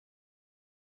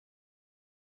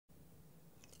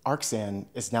ArcSan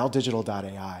is now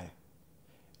digital.ai.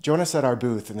 Join us at our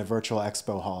booth in the virtual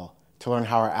expo hall to learn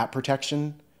how our app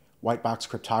protection, white box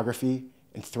cryptography,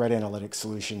 and threat analytics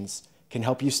solutions can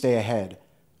help you stay ahead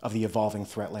of the evolving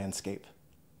threat landscape.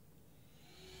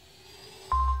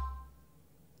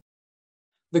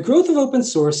 The growth of open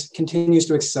source continues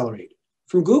to accelerate.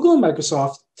 From Google and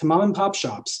Microsoft to mom and pop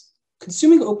shops,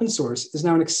 consuming open source is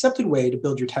now an accepted way to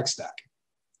build your tech stack.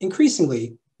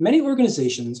 Increasingly, many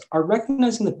organizations are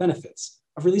recognizing the benefits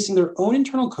of releasing their own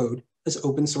internal code as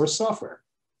open source software.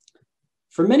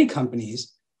 For many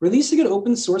companies, releasing an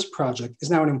open source project is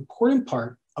now an important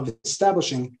part of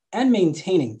establishing and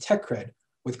maintaining tech cred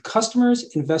with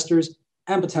customers, investors,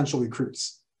 and potential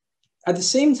recruits. At the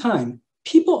same time,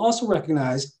 people also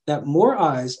recognize that more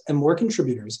eyes and more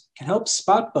contributors can help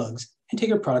spot bugs and take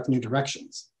your product in new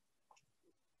directions.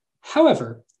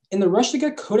 However, in the rush to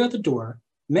get code out the door,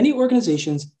 many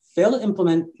organizations fail to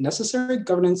implement necessary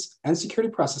governance and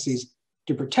security processes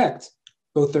to protect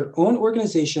both their own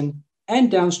organization and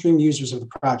downstream users of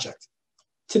the project.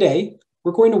 Today,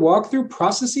 we're going to walk through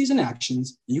processes and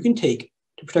actions you can take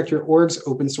to protect your org's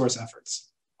open source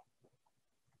efforts.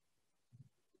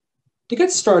 To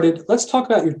get started, let's talk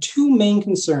about your two main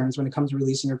concerns when it comes to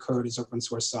releasing your code as open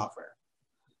source software.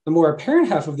 The more apparent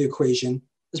half of the equation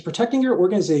is protecting your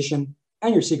organization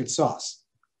and your secret sauce.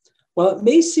 While it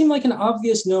may seem like an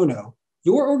obvious no-no,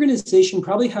 your organization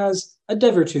probably has a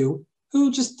dev or two who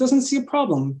just doesn't see a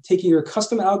problem taking your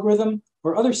custom algorithm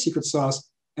or other secret sauce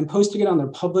and posting it on their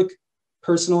public,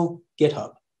 personal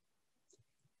GitHub.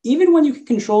 Even when you can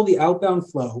control the outbound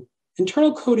flow,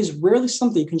 internal code is rarely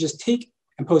something you can just take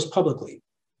and post publicly.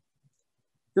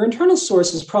 Your internal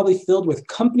source is probably filled with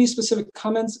company-specific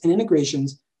comments and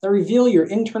integrations that reveal your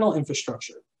internal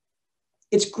infrastructure.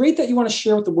 It's great that you want to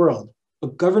share with the world,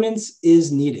 but governance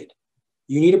is needed.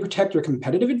 You need to protect your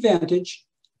competitive advantage,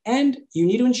 and you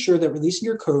need to ensure that releasing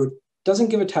your code doesn't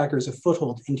give attackers a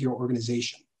foothold into your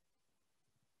organization.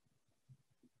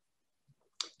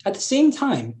 At the same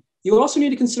time, you also need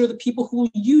to consider the people who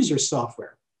will use your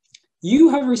software. You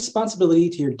have a responsibility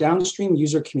to your downstream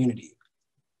user community.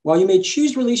 While you may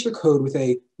choose to release your code with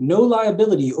a no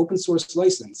liability open source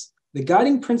license, the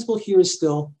guiding principle here is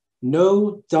still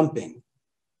no dumping.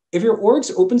 If your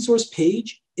org's open source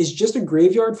page is just a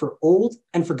graveyard for old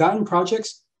and forgotten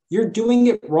projects, you're doing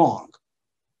it wrong.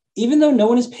 Even though no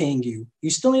one is paying you,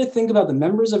 you still need to think about the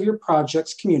members of your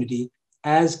project's community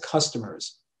as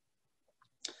customers.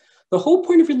 The whole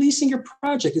point of releasing your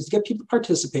project is to get people to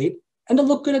participate and to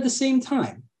look good at the same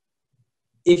time.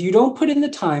 If you don't put in the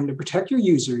time to protect your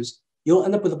users, you'll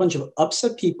end up with a bunch of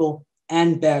upset people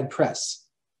and bad press.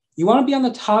 You want to be on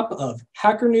the top of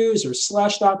Hacker News or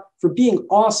Slashdot for being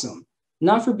awesome,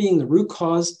 not for being the root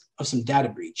cause of some data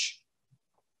breach.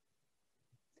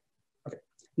 Okay.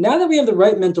 Now that we have the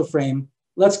right mental frame,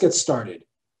 let's get started.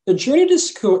 The journey to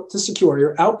secure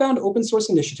your outbound open source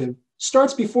initiative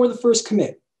starts before the first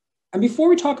commit. And before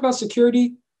we talk about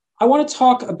security, I want to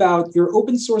talk about your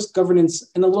open source governance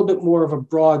in a little bit more of a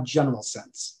broad general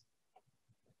sense.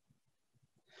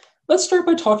 Let's start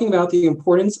by talking about the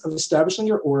importance of establishing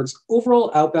your org's overall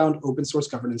outbound open source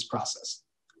governance process.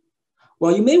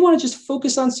 While you may want to just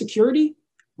focus on security,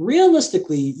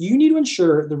 realistically, you need to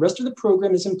ensure the rest of the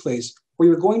program is in place or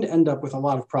you're going to end up with a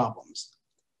lot of problems.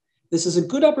 This is a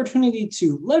good opportunity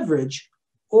to leverage,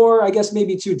 or I guess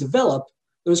maybe to develop,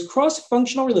 those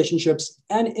cross-functional relationships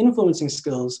and influencing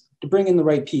skills to bring in the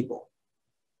right people.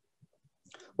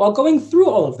 While going through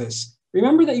all of this,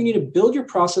 remember that you need to build your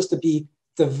process to be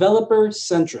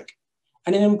developer-centric.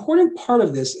 And an important part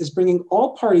of this is bringing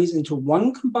all parties into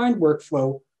one combined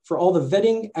workflow for all the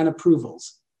vetting and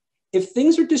approvals. If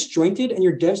things are disjointed and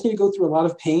your devs need to go through a lot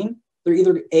of pain, they're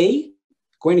either A,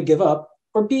 going to give up,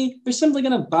 or B, they're simply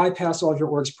going to bypass all of your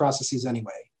org's processes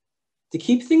anyway. To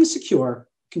keep things secure,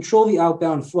 control the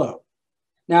outbound flow.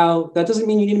 Now, that doesn't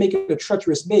mean you need to make it a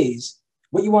treacherous maze.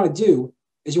 What you want to do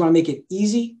is you want to make it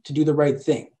easy to do the right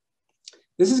thing.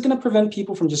 This is going to prevent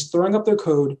people from just throwing up their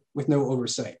code with no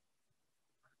oversight.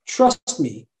 Trust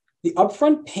me, the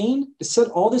upfront pain to set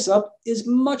all this up is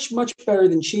much, much better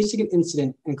than chasing an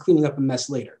incident and cleaning up a mess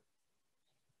later.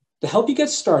 To help you get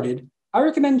started, I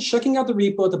recommend checking out the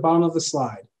repo at the bottom of the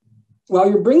slide. While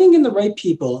you're bringing in the right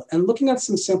people and looking at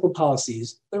some sample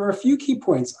policies, there are a few key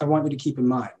points I want you to keep in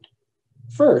mind.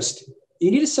 First,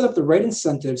 you need to set up the right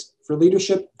incentives for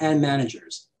leadership and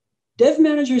managers. Dev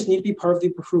managers need to be part of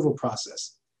the approval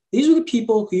process. These are the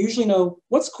people who usually know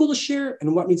what's cool to share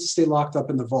and what needs to stay locked up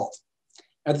in the vault.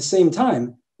 At the same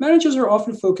time, managers are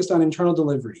often focused on internal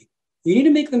delivery. You need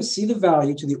to make them see the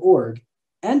value to the org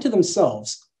and to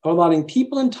themselves of allotting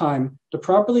people and time to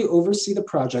properly oversee the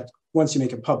project once you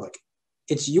make it public.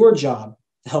 It's your job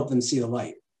to help them see the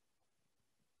light.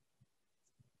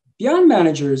 Beyond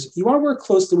managers, you want to work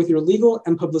closely with your legal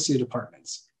and publicity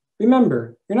departments.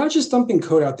 Remember, you're not just dumping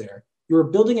code out there, you're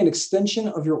building an extension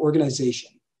of your organization.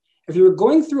 If you're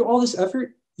going through all this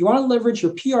effort, you want to leverage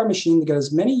your PR machine to get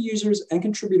as many users and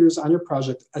contributors on your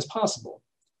project as possible.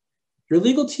 Your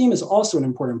legal team is also an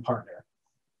important partner.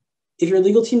 If your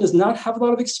legal team does not have a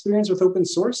lot of experience with open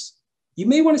source, you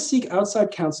may want to seek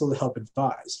outside counsel to help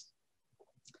advise.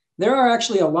 There are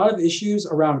actually a lot of issues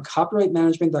around copyright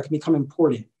management that can become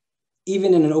important,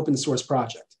 even in an open source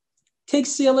project. Take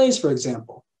CLAs, for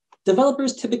example.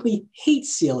 Developers typically hate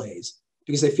CLAs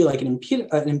because they feel like an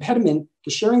impediment to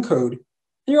sharing code,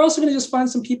 and you're also going to just find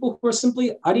some people who are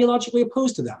simply ideologically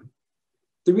opposed to them.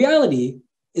 The reality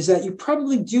is that you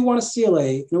probably do want a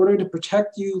CLA in order to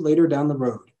protect you later down the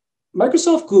road.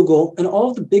 Microsoft, Google, and all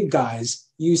of the big guys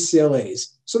use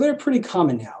CLAs, so they're pretty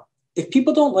common now. If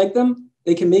people don't like them,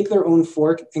 they can make their own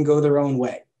fork and go their own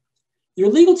way. Your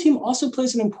legal team also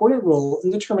plays an important role in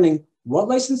determining what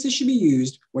licenses should be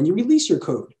used when you release your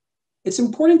code. It's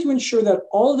important to ensure that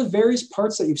all of the various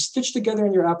parts that you've stitched together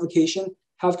in your application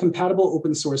have compatible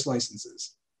open source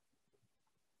licenses.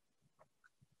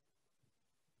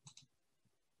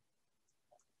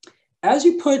 As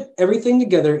you put everything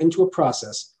together into a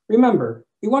process, remember,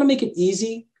 we want to make it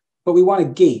easy, but we want a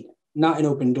gate, not an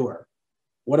open door.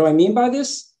 What do I mean by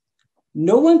this?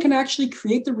 No one can actually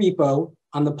create the repo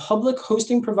on the public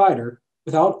hosting provider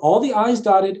without all the I's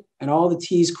dotted and all the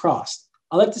T's crossed.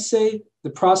 I like to say the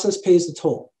process pays the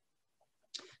toll.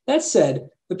 That said,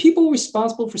 the people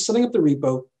responsible for setting up the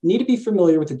repo need to be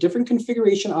familiar with the different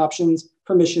configuration options,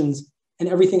 permissions, and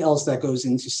everything else that goes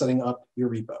into setting up your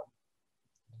repo.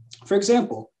 For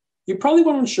example, you probably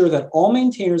want to ensure that all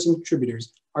maintainers and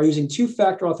contributors are using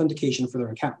two-factor authentication for their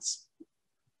accounts.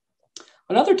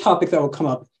 Another topic that will come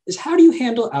up is how do you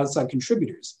handle outside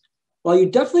contributors? While you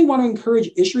definitely want to encourage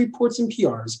issue reports and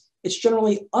PRs, it's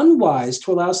generally unwise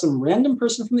to allow some random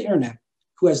person from the internet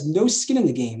who has no skin in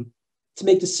the game to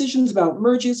make decisions about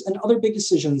merges and other big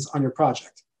decisions on your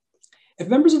project. If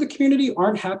members of the community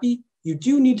aren't happy, you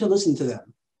do need to listen to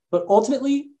them, but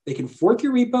ultimately they can fork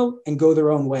your repo and go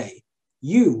their own way.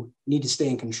 You need to stay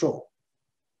in control.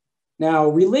 Now,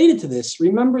 related to this,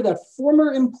 remember that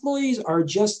former employees are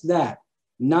just that,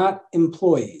 not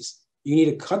employees. You need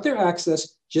to cut their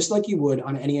access just like you would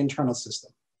on any internal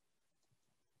system.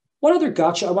 One other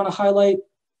gotcha I want to highlight,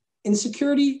 in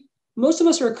security, most of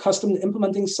us are accustomed to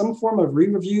implementing some form of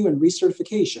re-review and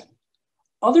recertification.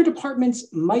 Other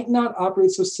departments might not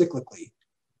operate so cyclically.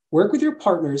 Work with your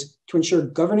partners to ensure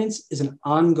governance is an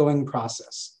ongoing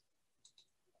process.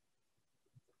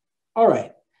 All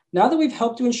right, now that we've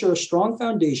helped to ensure a strong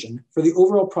foundation for the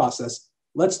overall process,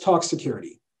 let's talk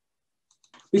security.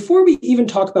 Before we even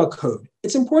talk about code,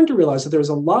 it's important to realize that there's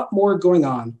a lot more going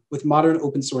on with modern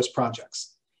open source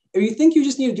projects. If you think you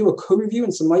just need to do a code review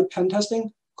and some light pen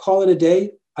testing, call it a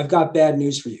day, I've got bad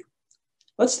news for you.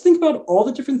 Let's think about all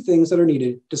the different things that are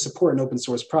needed to support an open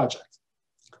source project.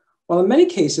 While in many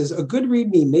cases, a good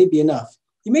README may be enough,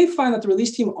 you may find that the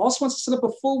release team also wants to set up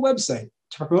a full website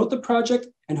to promote the project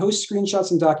and host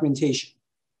screenshots and documentation.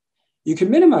 You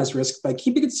can minimize risk by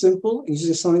keeping it simple and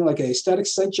using something like a static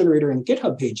site generator and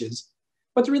GitHub pages,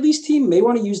 but the release team may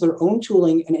want to use their own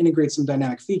tooling and integrate some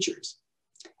dynamic features.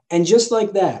 And just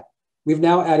like that, we've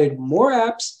now added more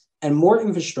apps and more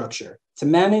infrastructure to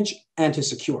manage and to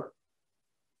secure.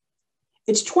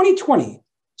 It's 2020,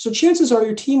 so chances are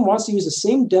your team wants to use the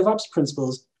same DevOps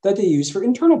principles that they use for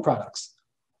internal products.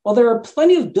 While there are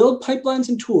plenty of build pipelines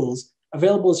and tools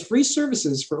available as free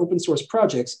services for open source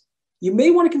projects, you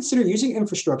may want to consider using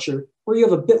infrastructure where you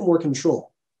have a bit more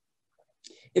control.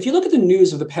 If you look at the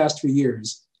news of the past few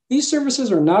years, these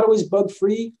services are not always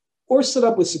bug-free or set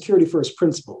up with security-first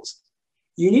principles.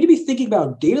 You need to be thinking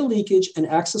about data leakage and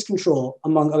access control,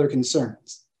 among other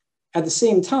concerns. At the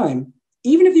same time,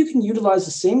 even if you can utilize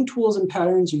the same tools and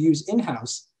patterns you use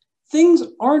in-house, things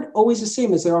aren't always the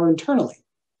same as they are internally.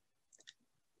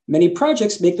 Many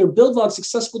projects make their build logs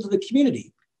accessible to the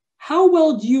community. How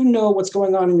well do you know what's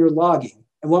going on in your logging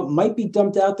and what might be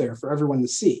dumped out there for everyone to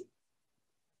see?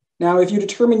 Now, if you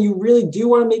determine you really do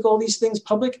want to make all these things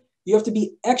public, you have to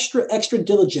be extra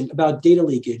diligent about data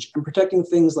leakage and protecting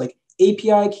things like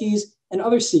API keys and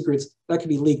other secrets that could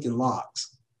be leaked in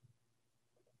logs.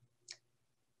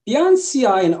 Beyond CI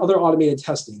and other automated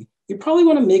testing, you probably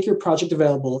want to make your project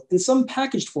available in some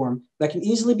packaged form that can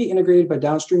easily be integrated by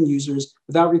downstream users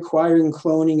without requiring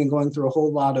cloning and going through a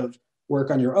whole lot of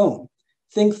work on your own.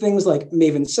 Think things like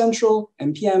Maven Central,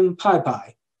 NPM,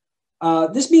 PyPy.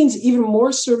 This means even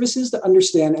more services to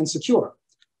understand and secure.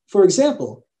 For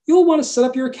example, you'll want to set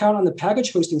up your account on the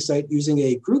package hosting site using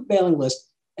a group mailing list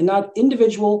and not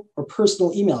individual or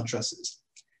personal email addresses.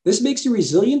 This makes you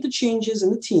resilient to changes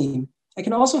in the team and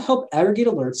can also help aggregate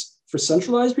alerts for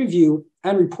centralized review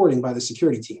and reporting by the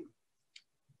security team.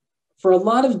 For a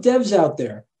lot of devs out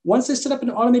there, once they set up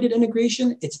an automated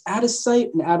integration, it's out of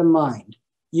sight and out of mind.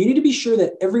 You need to be sure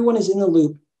that everyone is in the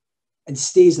loop and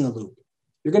stays in the loop.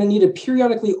 You're going to need to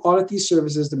periodically audit these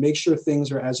services to make sure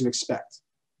things are as you expect.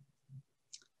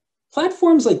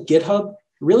 Platforms like GitHub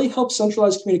really help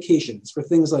centralize communications for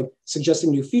things like suggesting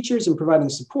new features and providing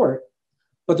support,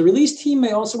 but the release team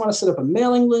may also want to set up a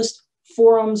mailing list,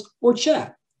 forums, or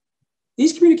chat.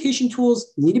 These communication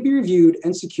tools need to be reviewed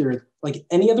and secured like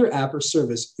any other app or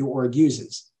service your org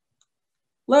uses.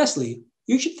 Lastly,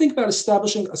 you should think about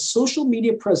establishing a social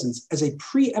media presence as a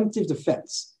preemptive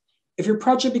defense. If your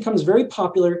project becomes very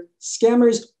popular,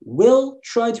 scammers will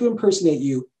try to impersonate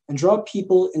you and draw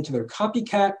people into their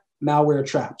copycat malware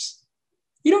traps.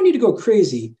 You don't need to go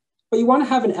crazy, but you want to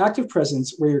have an active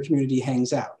presence where your community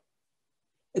hangs out.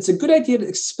 It's a good idea to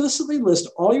explicitly list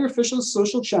all your official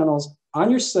social channels on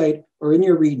your site or in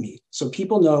your README so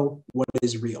people know what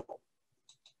is real.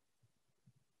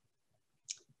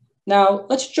 Now,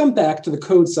 let's jump back to the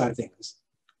code side of things.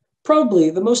 Probably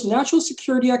the most natural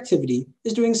security activity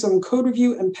is doing some code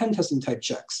review and pen testing type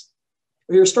checks.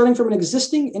 If you're starting from an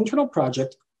existing internal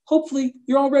project, hopefully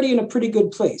you're already in a pretty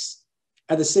good place.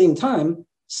 At the same time,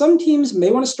 some teams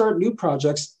may want to start new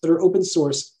projects that are open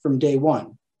source from day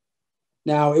one.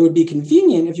 Now, it would be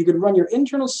convenient if you could run your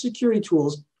internal security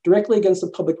tools directly against a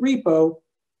public repo,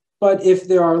 but if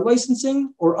there are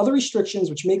licensing or other restrictions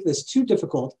which make this too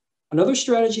difficult, another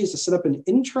strategy is to set up an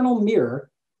internal mirror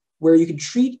where you can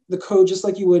treat the code just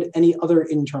like you would any other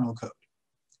internal code.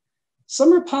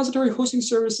 Some repository hosting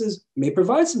services may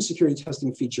provide some security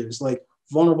testing features like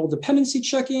vulnerable dependency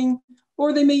checking,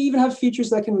 or they may even have features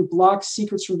that can block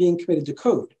secrets from being committed to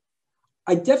code.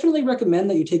 I definitely recommend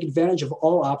that you take advantage of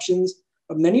all options,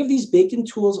 but many of these baked-in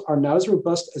tools are not as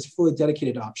robust as fully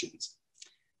dedicated options.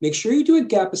 Make sure you do a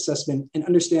gap assessment and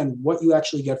understand what you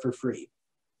actually get for free.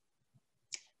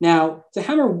 Now, to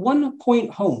hammer one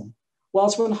point home, while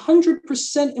it's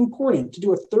 100% important to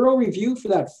do a thorough review for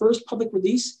that first public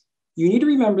release, you need to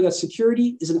remember that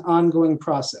security is an ongoing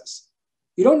process.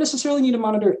 You don't necessarily need to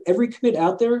monitor every commit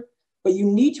out there, but you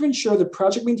need to ensure the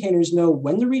project maintainers know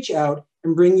when to reach out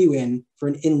and bring you in for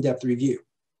an in-depth review.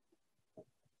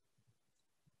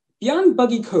 Beyond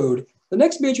buggy code, the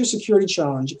next major security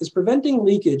challenge is preventing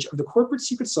leakage of the corporate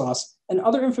secret sauce and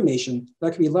other information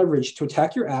that can be leveraged to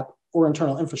attack your app or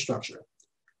internal infrastructure.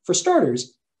 For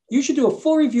starters, you should do a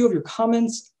full review of your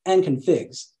comments and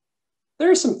configs.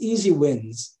 There are some easy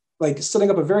wins, like setting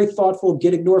up a very thoughtful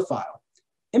git ignore file.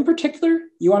 In particular,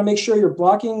 you want to make sure you're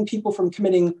blocking people from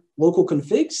committing local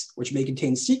configs, which may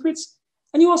contain secrets,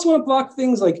 and you also want to block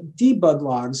things like debug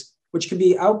logs, which can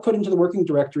be output into the working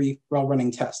directory while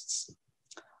running tests.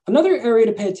 Another area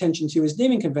to pay attention to is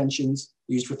naming conventions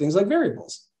used for things like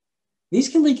variables. These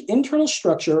can leak internal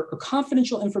structure or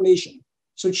confidential information,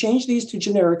 so change these to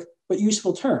generic but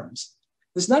useful terms.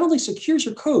 This not only secures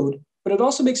your code, but it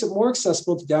also makes it more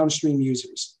accessible to downstream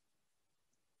users.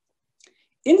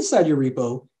 Inside your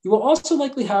repo, you will also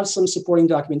likely have some supporting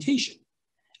documentation.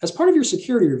 As part of your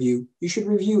security review, you should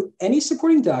review any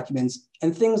supporting documents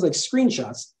and things like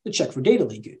screenshots to check for data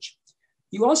leakage.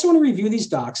 You also want to review these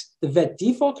docs to vet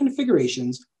default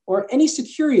configurations or any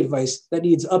security advice that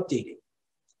needs updating.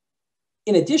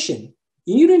 In addition,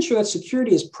 you need to ensure that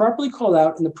security is properly called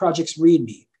out in the project's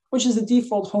README, which is the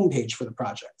default homepage for the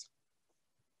project.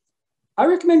 I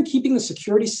recommend keeping the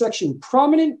security section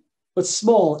prominent but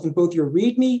small in both your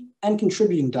README and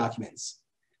contributing documents.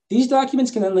 These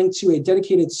documents can then link to a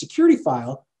dedicated security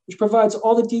file, which provides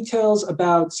all the details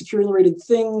about security-related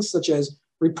things such as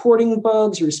reporting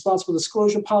bugs, your responsible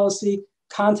disclosure policy,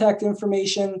 contact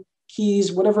information,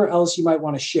 keys, whatever else you might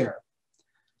want to share.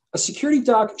 A security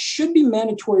doc should be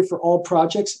mandatory for all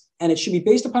projects, and it should be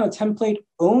based upon a template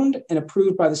owned and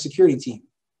approved by the security team.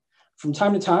 From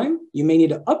time to time, you may need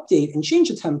to update and change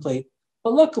the template,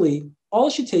 but luckily, all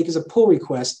it should take is a pull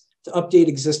request to update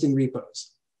existing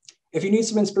repos. If you need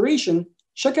some inspiration,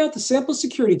 check out the sample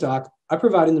security doc I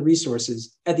provide in the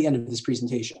resources at the end of this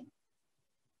presentation.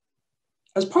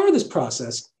 As part of this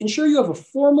process, ensure you have a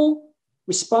formal,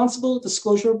 responsible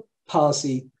disclosure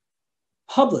policy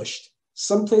published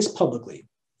someplace publicly.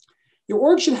 Your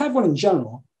org should have one in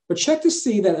general, but check to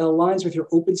see that it aligns with your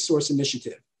open source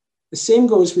initiative. The same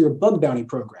goes for your bug bounty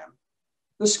program.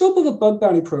 The scope of a bug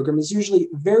bounty program is usually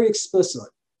very explicit.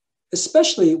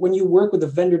 especially when you work with a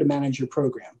vendor to manage your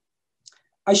program.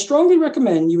 I strongly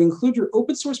recommend you include your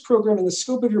open source program in the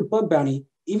scope of your bug bounty,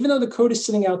 even though the code is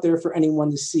sitting out there for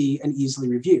anyone to see and easily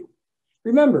review.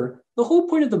 Remember, the whole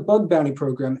point of the bug bounty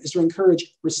program is to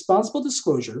encourage responsible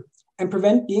disclosure and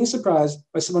prevent being surprised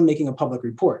by someone making a public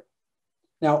report.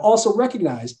 Now, also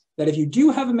recognize that if you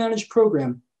do have a managed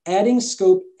program, adding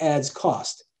scope adds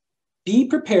cost. Be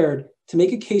prepared to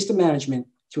make a case to management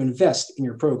to invest in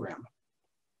your program.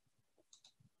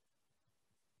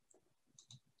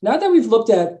 Now that we've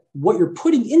looked at what you're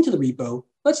putting into the repo,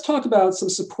 let's talk about some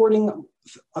supporting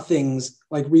things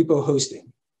like repo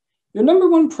hosting. Your number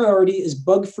one priority is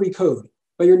bug-free code,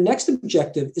 but your next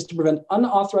objective is to prevent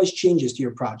unauthorized changes to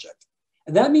your project.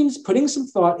 And that means putting some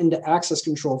thought into access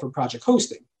control for project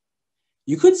hosting.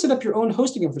 You could set up your own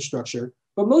hosting infrastructure,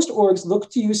 but most orgs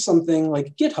look to use something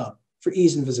like GitHub for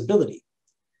ease and visibility.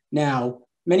 Now,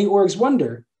 many orgs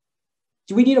wonder,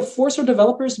 do we need to force our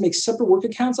developers to make separate work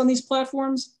accounts on these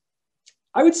platforms?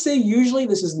 I would say usually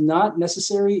this is not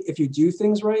necessary if you do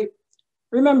things right.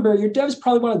 Remember, your devs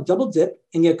probably want to double dip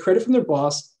and get credit from their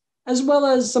boss, as well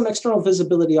as some external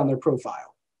visibility on their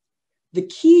profile. The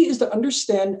key is to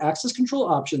understand access control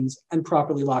options and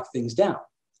properly lock things down.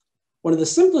 One of the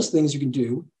simplest things you can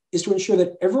do is to ensure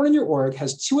that everyone in your org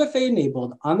has 2FA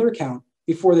enabled on their account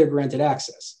before they're granted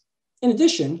access. In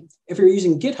addition, if you're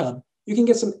using GitHub, you can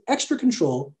get some extra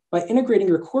control by integrating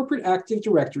your corporate Active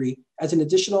Directory as an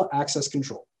additional access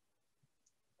control.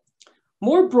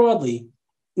 More broadly,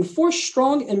 enforce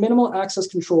strong and minimal access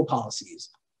control policies.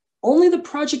 Only the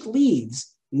project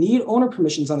leads need owner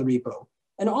permissions on the repo,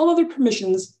 and all other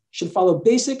permissions should follow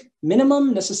basic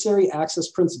minimum necessary access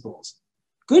principles.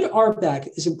 Good RBAC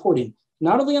is important,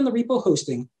 not only on the repo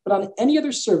hosting, but on any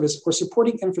other service or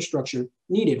supporting infrastructure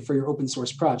needed for your open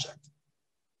source project.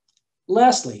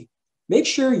 Lastly, make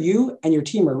sure you and your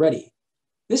team are ready.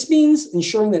 This means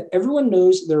ensuring that everyone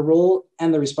knows their role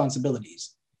and their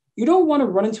responsibilities. You don't want to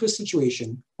run into a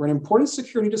situation where an important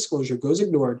security disclosure goes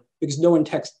ignored because no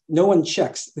one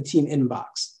checks the team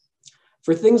inbox.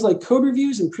 For things like code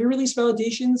reviews and pre-release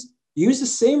validations, use the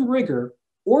same rigor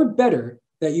or better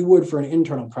that you would for an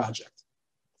internal project.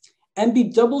 And be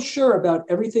double sure about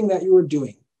everything that you are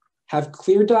doing. Have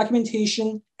clear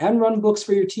documentation and run books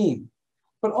for your team.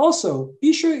 But also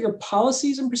be sure that your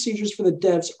policies and procedures for the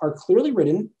devs are clearly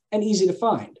written and easy to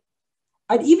find.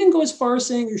 I'd even go as far as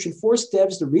saying you should force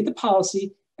devs to read the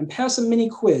policy and pass a mini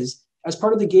quiz as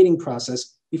part of the gating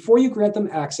process before you grant them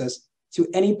access to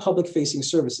any public-facing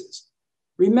services.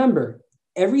 Remember,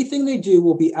 everything they do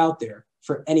will be out there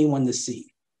for anyone to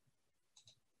see.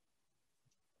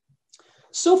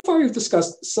 So far, we've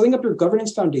discussed setting up your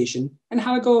governance foundation and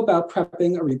how to go about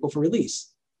prepping a repo for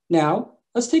release. Now,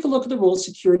 let's take a look at the role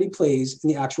security plays in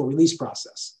the actual release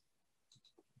process.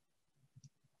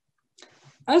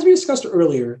 As we discussed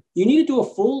earlier, you need to do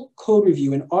a full code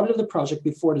review and audit of the project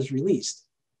before it is released.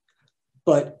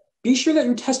 But be sure that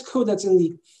you test code that's in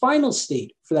the final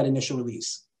state for that initial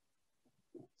release.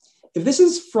 If this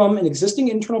is from an existing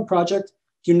internal project,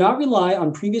 do not rely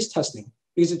on previous testing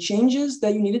because the changes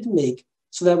that you needed to make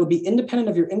so that it would be independent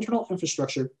of your internal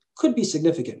infrastructure could be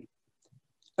significant.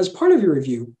 As part of your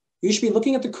review, you should be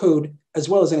looking at the code as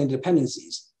well as any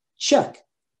dependencies. Check,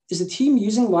 is the team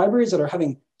using libraries that are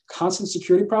having constant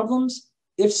security problems?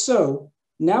 If so,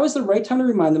 now is the right time to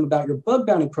remind them about your bug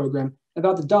bounty program and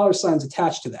about the $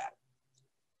 attached to that.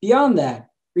 Beyond that,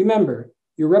 remember,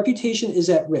 your reputation is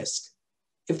at risk.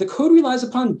 If the code relies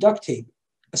upon duct tape,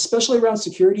 especially around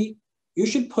security, you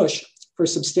should push for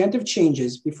substantive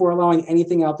changes before allowing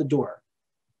anything out the door.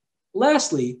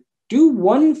 Lastly, do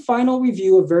one final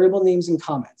review of variable names and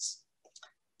comments.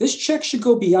 This check should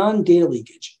go beyond data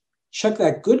leakage. Check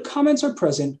that good comments are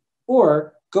present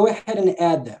or go ahead and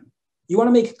add them. You want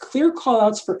to make clear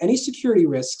callouts for any security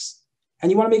risks,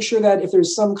 and you want to make sure that if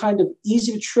there's some kind of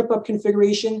easy to trip up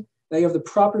configuration, that you have the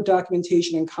proper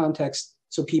documentation and context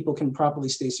so people can properly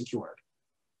stay secured.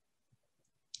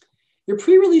 Your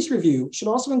pre-release review should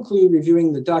also include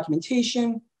reviewing the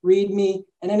documentation, README,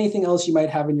 and anything else you might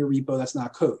have in your repo that's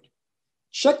not code.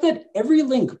 Check that every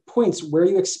link points where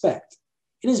you expect.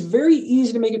 It is very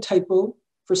easy to make a typo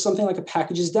for something like a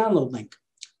package's download link.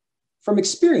 From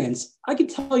experience, I can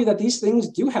tell you that these things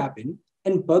do happen,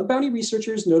 and bug bounty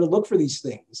researchers know to look for these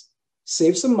things,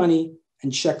 save some money,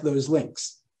 and check those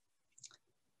links.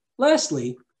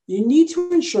 Lastly, you need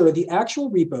to ensure the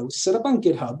actual repo set up on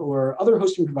GitHub or other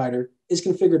hosting provider is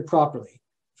configured properly.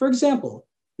 For example,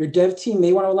 your dev team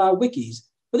may want to allow wikis,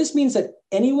 but this means that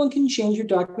anyone can change your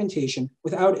documentation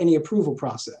without any approval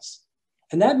process.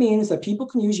 And that means that people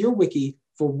can use your wiki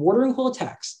for watering hole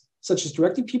attacks, such as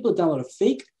directing people to download a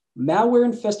fake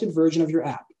malware-infested version of your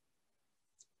app.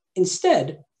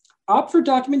 Instead, opt for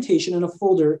documentation in a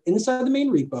folder inside the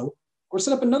main repo, or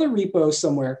set up another repo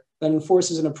somewhere that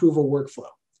enforces an approval workflow.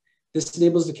 This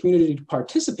enables the community to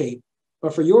participate,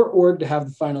 but for your org to have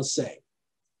the final say.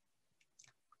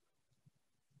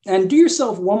 And do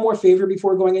yourself one more favor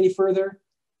before going any further.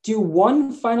 Do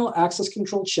one final access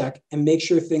control check and make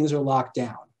sure things are locked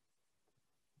down.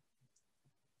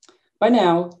 By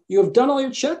now, you have done all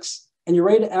your checks and you're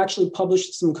ready to actually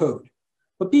publish some code.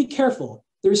 But be careful,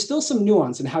 there is still some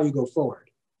nuance in how you go forward.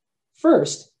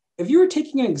 First, if you are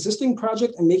taking an existing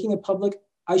project and making it public,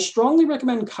 I strongly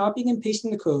recommend copying and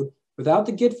pasting the code without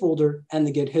the Git folder and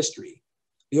the Git history.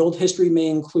 The old history may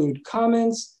include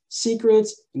comments,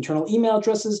 secrets, internal email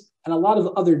addresses, and a lot of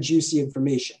other juicy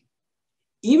information.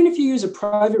 Even if you use a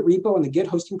private repo on the Git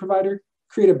hosting provider,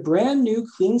 create a brand new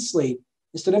clean slate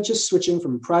instead of just switching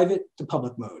from private to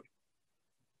public mode.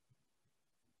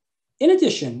 In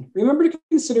addition, remember to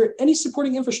consider any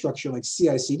supporting infrastructure like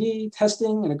CI/CD,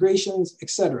 testing, integrations,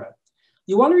 etc.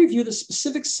 You want to review the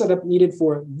specific setup needed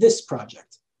for this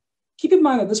project. Keep in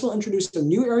mind that this will introduce a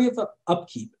new area of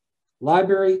upkeep,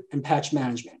 library, and patch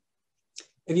management.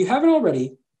 If you haven't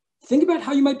already, think about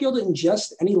how you might be able to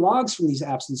ingest any logs from these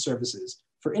apps and services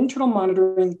for internal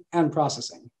monitoring and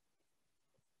processing.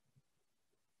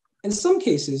 In some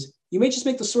cases, you may just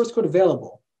make the source code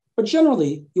available, but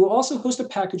generally, you will also host a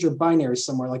package or binary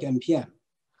somewhere like npm.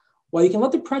 While you can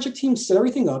let the project team set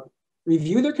everything up,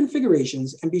 review their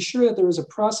configurations, and be sure that there is a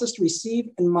process to receive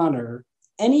and monitor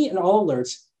any and all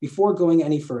alerts before going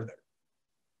any further.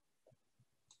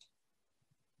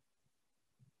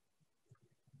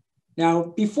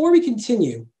 Now, before we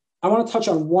continue, I want to touch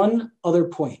on one other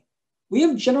point. We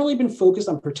have generally been focused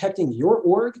on protecting your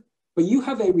org, but you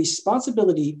have a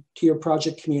responsibility to your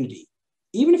project community.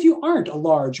 Even if you aren't a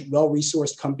large,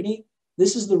 well-resourced company,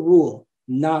 this is the rule,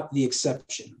 not the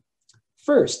exception.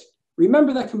 First,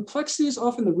 remember that complexity is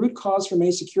often the root cause for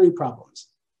many security problems.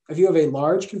 If you have a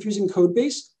large, confusing code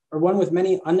base or one with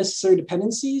many unnecessary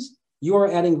dependencies, you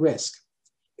are adding risk.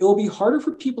 It will be harder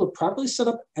for people to properly set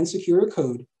up and secure your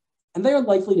code, and they are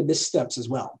likely to miss steps as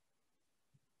well.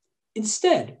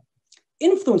 Instead,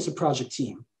 influence the project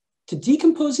team to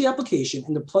decompose the application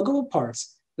into pluggable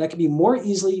parts that can be more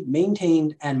easily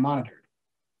maintained and monitored.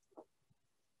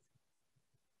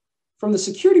 From the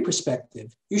security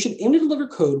perspective, you should aim to deliver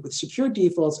code with secure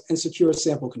defaults and secure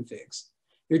sample configs.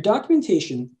 Your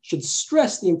documentation should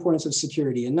stress the importance of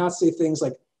security and not say things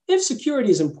like, if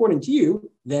security is important to you,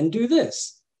 then do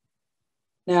this.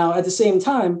 Now, at the same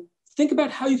time, think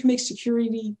about how you can make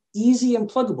security easy and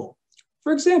pluggable.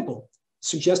 For example,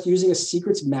 suggest using a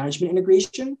secrets management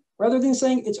integration rather than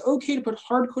saying it's okay to put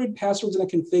hard-coded passwords in a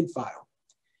config file.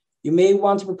 You may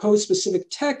want to propose specific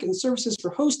tech and services for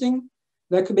hosting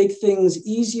that could make things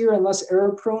easier and less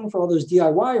error-prone for all those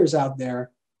DIYers out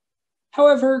there.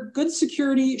 However, good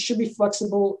security should be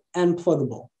flexible and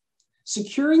pluggable.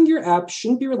 Securing your app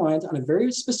shouldn't be reliant on a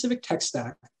very specific tech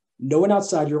stack no one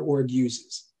outside your org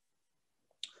uses.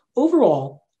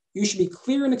 Overall, you should be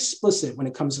clear and explicit when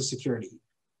it comes to security.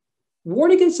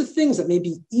 Warn against the things that may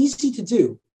be easy to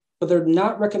do, but they're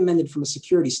not recommended from a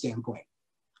security standpoint.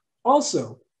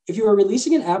 Also, if you are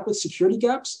releasing an app with security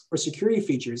gaps or security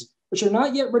features which are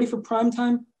not yet ready for prime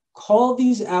time, call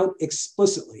these out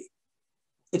explicitly.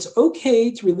 It's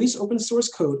okay to release open source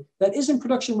code that isn't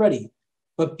production ready,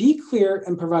 but be clear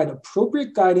and provide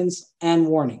appropriate guidance and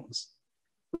warnings.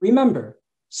 Remember,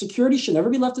 security should never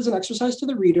be left as an exercise to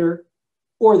the reader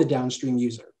or the downstream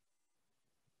user.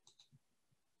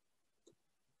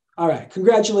 All right,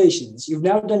 congratulations. You've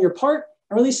now done your part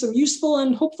and released some useful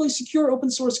and hopefully secure open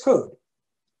source code.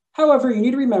 However, you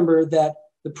need to remember that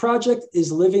the project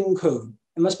is living code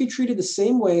and must be treated the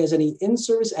same way as any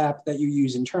in-service app that you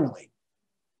use internally.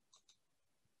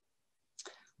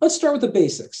 Let's start with the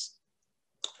basics.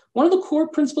 One of the core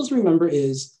principles to remember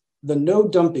is the no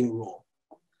dumping rule.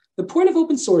 The point of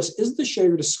open source isn't to share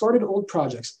your discarded old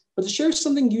projects, but to share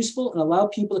something useful and allow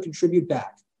people to contribute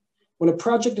back. When a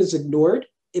project is ignored,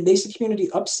 it makes the community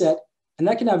upset, and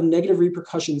that can have negative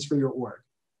repercussions for your org,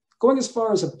 going as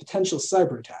far as a potential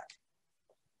cyber attack.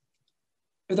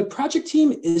 If the project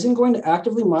team isn't going to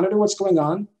actively monitor what's going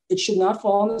on, it should not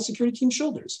fall on the security team's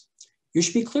shoulders. You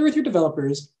should be clear with your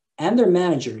developers and their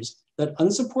managers that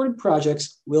unsupported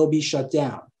projects will be shut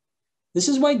down. This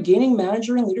is why gaining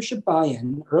manager and leadership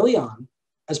buy-in early on,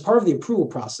 as part of the approval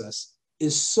process,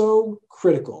 is so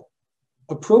critical.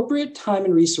 Appropriate time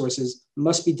and resources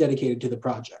must be dedicated to the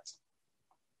project.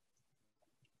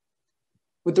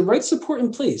 With the right support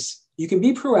in place, you can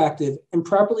be proactive and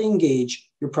properly engage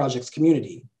your project's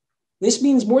community. This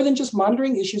means more than just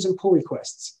monitoring issues and pull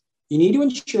requests. You need to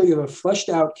ensure you have a fleshed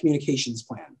out communications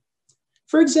plan.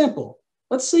 For example,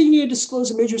 let's say you need to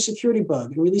disclose a major security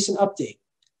bug and release an update.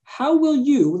 How will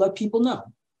you let people know?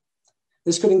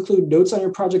 This could include notes on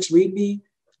your project's README,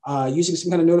 using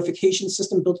some kind of notification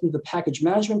system built into the package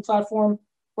management platform,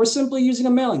 or simply using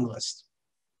a mailing list.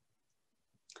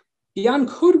 Beyond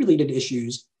code-related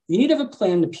issues, you need to have a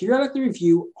plan to periodically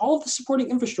review all of the supporting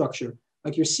infrastructure,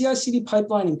 like your CI/CD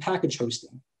pipeline and package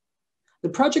hosting. The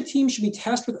project team should be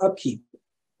tasked with upkeep,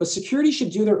 but security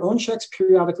should do their own checks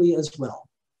periodically as well.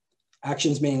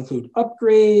 Actions may include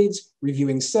upgrades,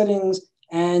 reviewing settings,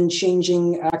 and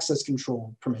changing access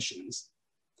control permissions.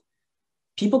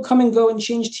 People come and go and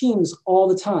change teams all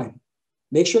the time.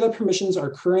 Make sure that permissions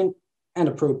are current and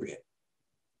appropriate.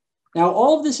 Now,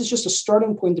 all of this is just a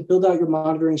starting point to build out your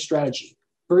monitoring strategy.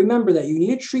 But remember that you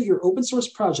need to treat your open source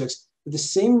projects with the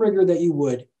same rigor that you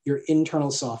would your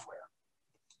internal software.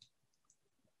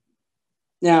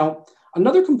 Now,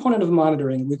 another component of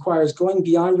monitoring requires going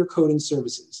beyond your code and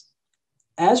services.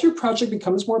 As your project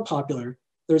becomes more popular,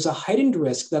 there's a heightened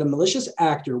risk that a malicious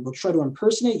actor will try to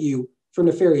impersonate you for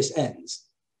nefarious ends.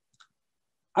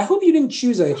 I hope you didn't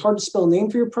choose a hard to spell name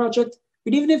for your project,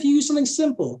 but even if you use something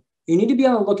simple, you need to be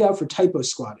on the lookout for typo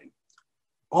squatting.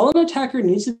 All an attacker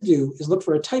needs to do is look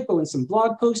for a typo in some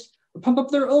blog post or pump up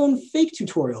their own fake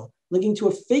tutorial linking to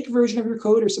a fake version of your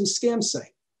code or some scam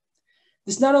site.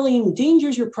 This not only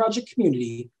endangers your project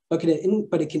community, but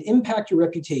it can impact your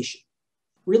reputation.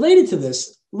 Related to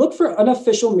this, look for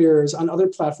unofficial mirrors on other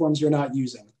platforms you're not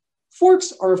using.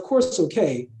 Forks are of course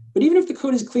okay, but even if the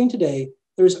code is clean today,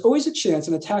 there's always a chance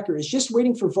an attacker is just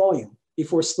waiting for volume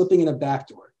before slipping in a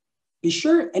backdoor. Be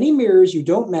sure any mirrors you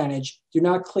don't manage do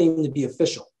not claim to be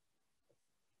official.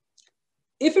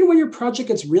 If and when your project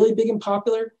gets really big and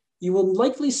popular, you will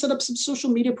likely set up some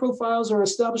social media profiles or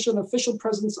establish an official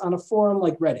presence on a forum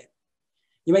like Reddit.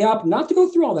 You may opt not to go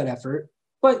through all that effort,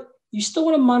 but you still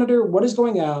want to monitor what is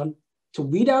going on to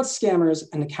weed out scammers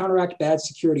and to counteract bad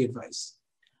security advice.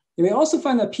 You may also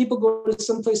find that people go to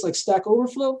some place like Stack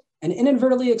Overflow and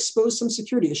inadvertently expose some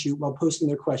security issue while posting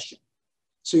their question.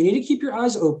 So you need to keep your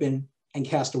eyes open and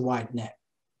cast a wide net.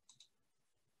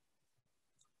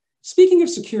 Speaking of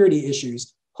security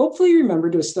issues, hopefully you remember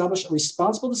to establish a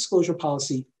responsible disclosure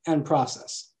policy and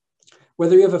process.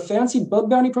 Whether you have a fancy bug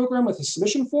bounty program with a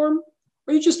submission form,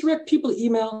 or you just direct people to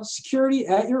email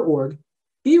security@your.org,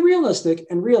 be realistic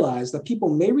and realize that people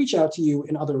may reach out to you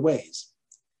in other ways.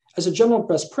 As a general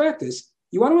best practice,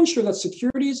 you want to ensure that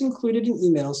security is included in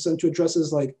emails sent to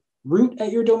addresses like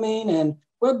root@your.domain and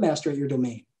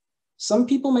webmaster@your.domain. Some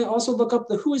people may also look up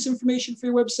the whois information for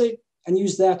your website and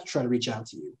use that to try to reach out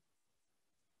to you.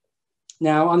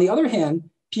 Now, on the other hand,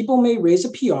 people may raise a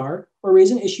PR or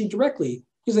raise an issue directly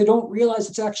because they don't realize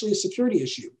it's actually a security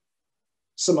issue.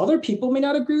 Some other people may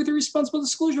not agree with your responsible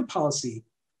disclosure policy.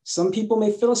 Some people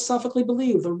may philosophically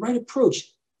believe the right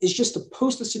approach is just to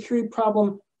post a security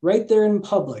problem right there in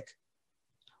public.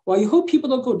 While you hope people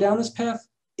don't go down this path,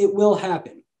 it will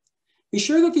happen. Be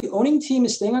sure that the owning team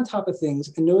is staying on top of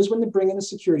things and knows when to bring in a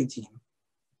security team.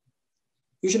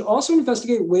 You should also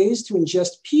investigate ways to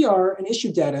ingest PR and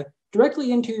issue data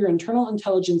directly into your internal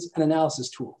intelligence and analysis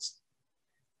tools.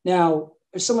 Now,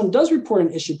 if someone does report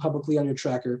an issue publicly on your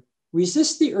tracker,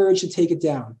 resist the urge to take it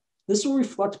down. This will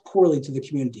reflect poorly to the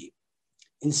community.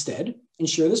 Instead,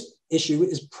 ensure this issue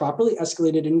is properly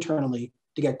escalated internally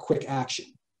to get quick action.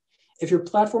 If your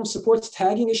platform supports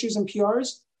tagging issues and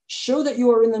PRs, show that you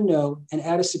are in the know and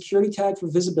add a security tag for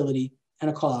visibility and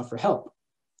a call out for help.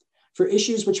 For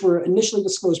issues which were initially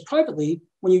disclosed privately,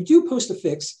 when you do post a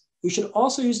fix, you should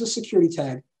also use the security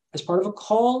tag as part of a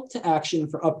call to action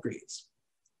for upgrades.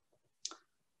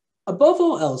 Above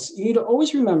all else, you need to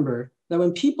always remember that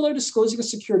when people are disclosing a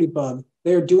security bug,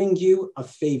 they are doing you a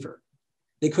favor.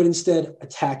 They could instead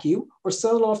attack you or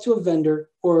sell it off to a vendor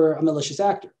or a malicious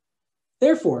actor.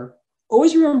 Therefore,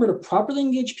 always remember to properly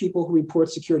engage people who report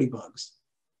security bugs.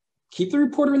 Keep the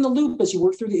reporter in the loop as you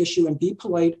work through the issue and be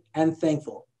polite and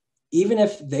thankful, even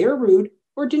if they are rude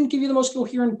or didn't give you the most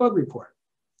coherent bug report.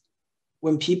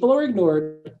 When people are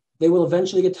ignored, they will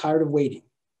eventually get tired of waiting,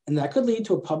 and that could lead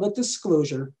to a public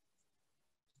disclosure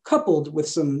coupled with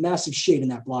some massive shade in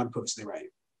that blog post they write.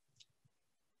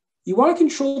 You want to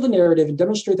control the narrative and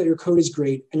demonstrate that your code is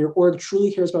great and your org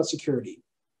truly cares about security.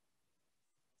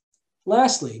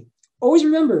 Lastly, always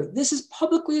remember this is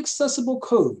publicly accessible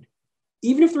code.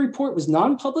 Even if the report was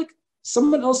non-public,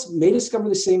 someone else may discover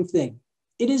the same thing.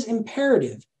 It is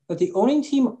imperative that the owning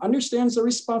team understands their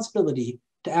responsibility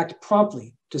to act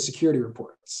promptly to security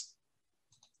reports.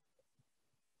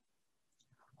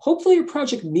 Hopefully your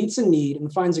project meets a need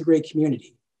and finds a great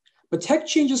community. But tech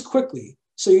changes quickly,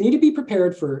 so you need to be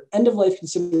prepared for end-of-life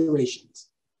considerations.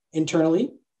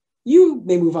 Internally, you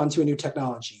may move on to a new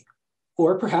technology,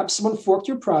 or perhaps someone forked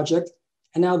your project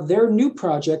and now their new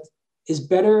project is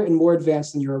better and more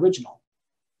advanced than your original.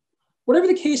 Whatever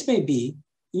the case may be,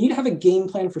 you need to have a game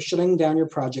plan for shutting down your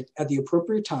project at the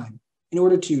appropriate time in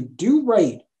order to do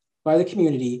right by the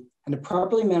community and to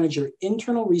properly manage your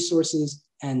internal resources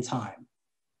and time.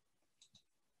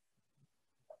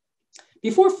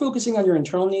 Before focusing on your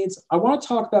internal needs, I want to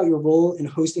talk about your role in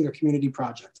hosting a community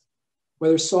project.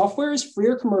 Whether software is free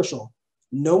or commercial,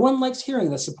 no one likes hearing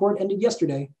that support ended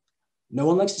yesterday. No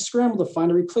one likes to scramble to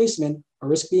find a replacement or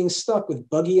risk being stuck with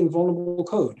buggy and vulnerable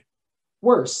code.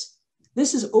 Worse,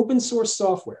 this is open source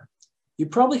software. You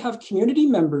probably have community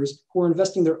members who are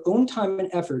investing their own time and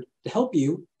effort to help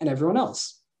you and everyone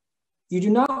else. You do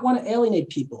not want to alienate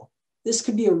people. This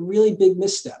could be a really big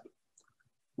misstep.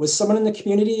 Was someone in the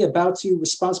community about to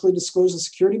responsibly disclose a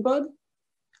security bug?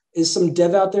 Is some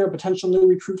dev out there a potential new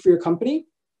recruit for your company?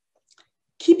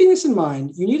 Keeping this in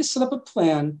mind, you need to set up a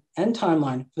plan and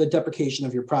timeline for the deprecation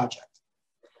of your project.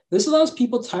 This allows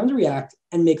people time to react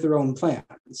and make their own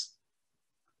plans.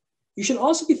 You should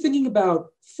also be thinking about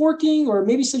forking or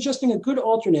maybe suggesting a good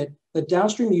alternate that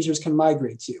downstream users can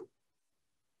migrate to.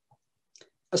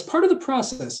 As part of the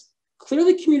process,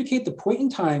 clearly communicate the point in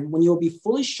time when you'll be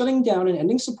fully shutting down and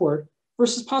ending support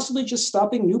versus possibly just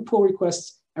stopping new pull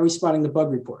requests and responding to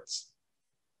bug reports.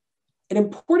 An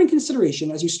important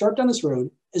consideration as you start down this road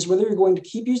is whether you're going to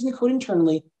keep using the code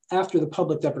internally after the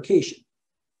public deprecation.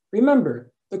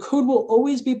 Remember, the code will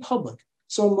always be public,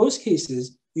 so in most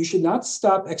cases, you should not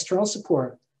stop external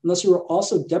support unless you are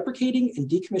also deprecating and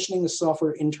decommissioning the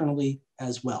software internally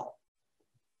as well.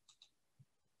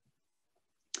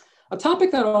 A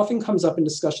topic that often comes up in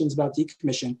discussions about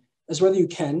decommission is whether you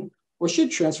can or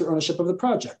should transfer ownership of the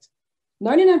project.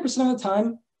 99% of the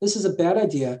time, this is a bad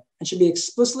idea and should be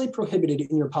explicitly prohibited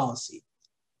in your policy.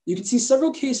 You can see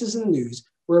several cases in the news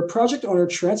where a project owner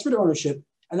transferred ownership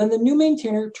and then the new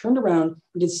maintainer turned around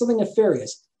and did something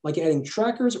nefarious, like adding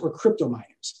trackers or crypto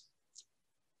miners.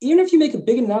 Even if you make a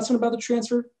big announcement about the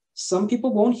transfer, some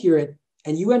people won't hear it,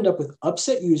 and you end up with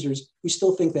upset users who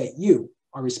still think that you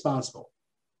are responsible.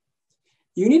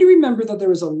 You need to remember that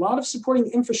there is a lot of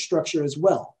supporting infrastructure as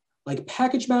well, like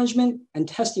package management and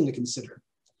testing to consider.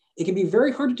 It can be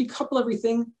very hard to decouple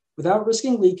everything without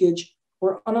risking leakage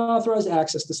or unauthorized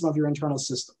access to some of your internal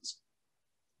systems.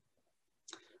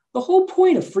 The whole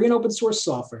point of free and open source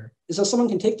software is that someone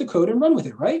can take the code and run with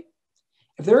it, right?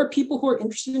 If there are people who are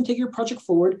interested in taking your project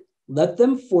forward, let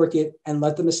them fork it and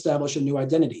let them establish a new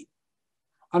identity.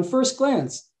 On first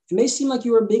glance, it may seem like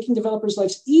you are making developers'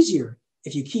 lives easier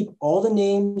if you keep all the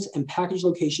names and package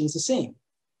locations the same.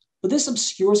 But this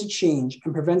obscures a change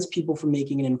and prevents people from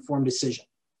making an informed decision.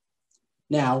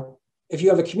 Now, if you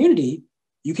have a community,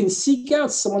 you can seek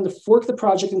out someone to fork the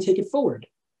project and take it forward.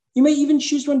 You may even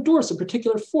choose to endorse a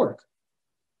particular fork.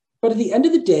 But at the end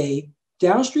of the day,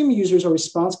 downstream users are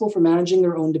responsible for managing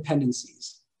their own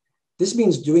dependencies. This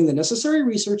means doing the necessary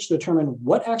research to determine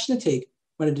what action to take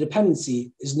when a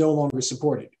dependency is no longer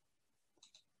supported.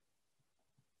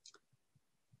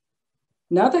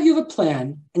 Now that you have a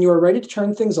plan and you are ready to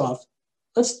turn things off,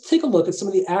 let's take a look at some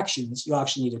of the actions you'll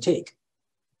actually need to take.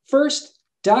 First,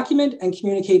 document and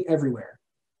communicate everywhere.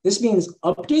 This means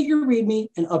update your README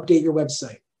and update your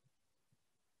website.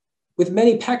 With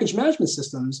many package management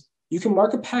systems, you can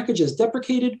mark a package as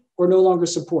deprecated or no longer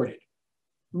supported.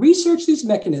 Research these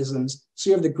mechanisms so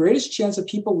you have the greatest chance of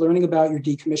people learning about your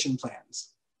decommission plans.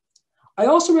 I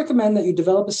also recommend that you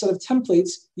develop a set of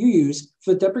templates you use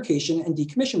for the deprecation and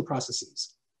decommission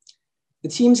processes. The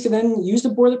teams can then use the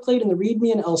boilerplate in the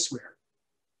README and elsewhere.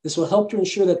 This will help to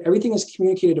ensure that everything is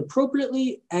communicated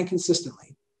appropriately and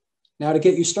consistently. Now, to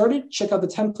get you started, check out the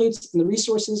templates and the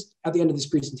resources at the end of this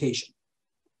presentation.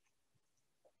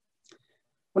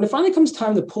 When it finally comes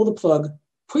time to pull the plug,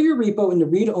 put your repo into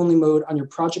read-only mode on your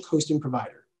project hosting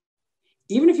provider.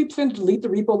 Even if you plan to delete the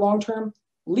repo long-term,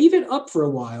 leave it up for a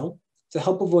while to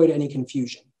help avoid any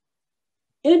confusion.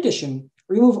 In addition,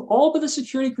 remove all but the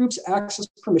security group's access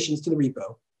permissions to the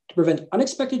repo to prevent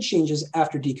unexpected changes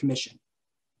after decommission.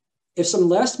 If some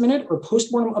last-minute or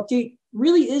post-mortem update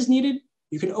really is needed,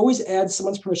 you can always add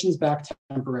someone's permissions back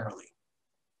temporarily.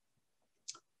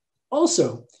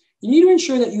 Also, you need to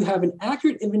ensure that you have an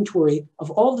accurate inventory of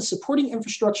all of the supporting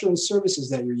infrastructure and services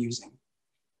that you're using.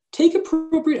 Take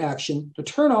appropriate action to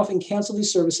turn off and cancel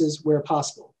these services where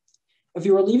possible. If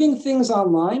you are leaving things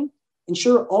online,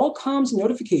 ensure all comms and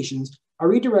notifications are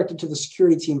redirected to the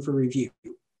security team for review.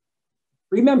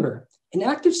 Remember, An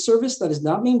active service that is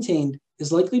not maintained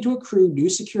is likely to accrue new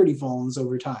security vulns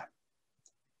over time.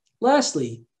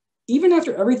 Lastly, even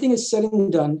after everything is said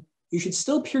and done, you should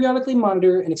still periodically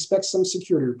monitor and expect some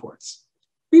security reports.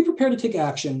 Be prepared to take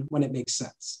action when it makes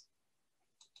sense.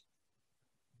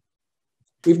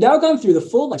 We've now gone through the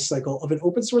full life cycle of an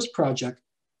open source project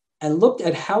and looked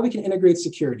at how we can integrate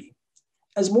security.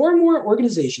 As more and more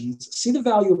organizations see the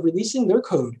value of releasing their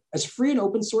code as free and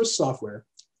open source software,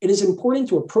 it is important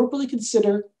to appropriately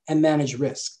consider and manage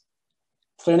risk.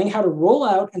 Planning how to roll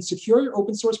out and secure your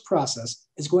open source process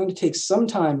is going to take some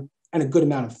time and a good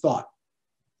amount of thought.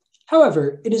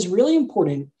 However, it is really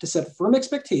important to set firm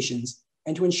expectations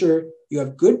and to ensure you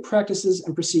have good practices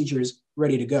and procedures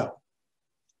ready to go.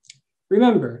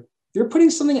 Remember, you're putting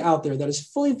something out there that is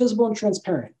fully visible and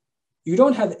transparent. You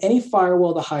don't have any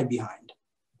firewall to hide behind.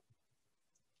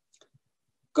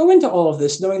 Go into all of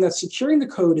this knowing that securing the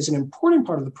code is an important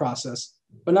part of the process,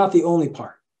 but not the only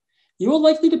part. You will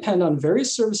likely depend on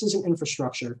various services and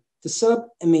infrastructure to set up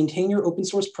and maintain your open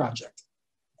source project.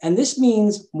 And this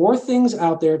means more things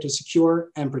out there to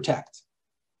secure and protect.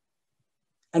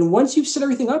 And once you've set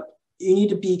everything up, you need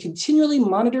to be continually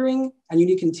monitoring and you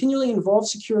need to continually involve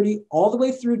security all the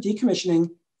way through decommissioning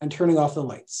and turning off the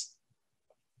lights.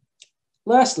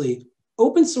 Lastly,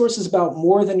 open source is about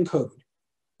more than code.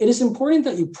 It is important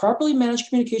that you properly manage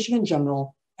communication in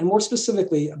general and more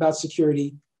specifically about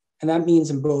security, and that means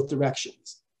in both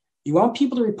directions. You want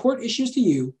people to report issues to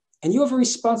you, and you have a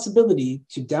responsibility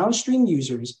to downstream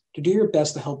users to do your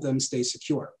best to help them stay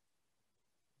secure.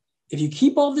 If you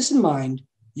keep all of this in mind,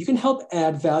 you can help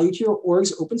add value to your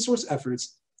org's open source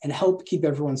efforts and help keep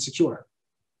everyone secure.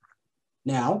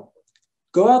 Now,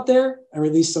 go out there and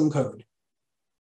release some code.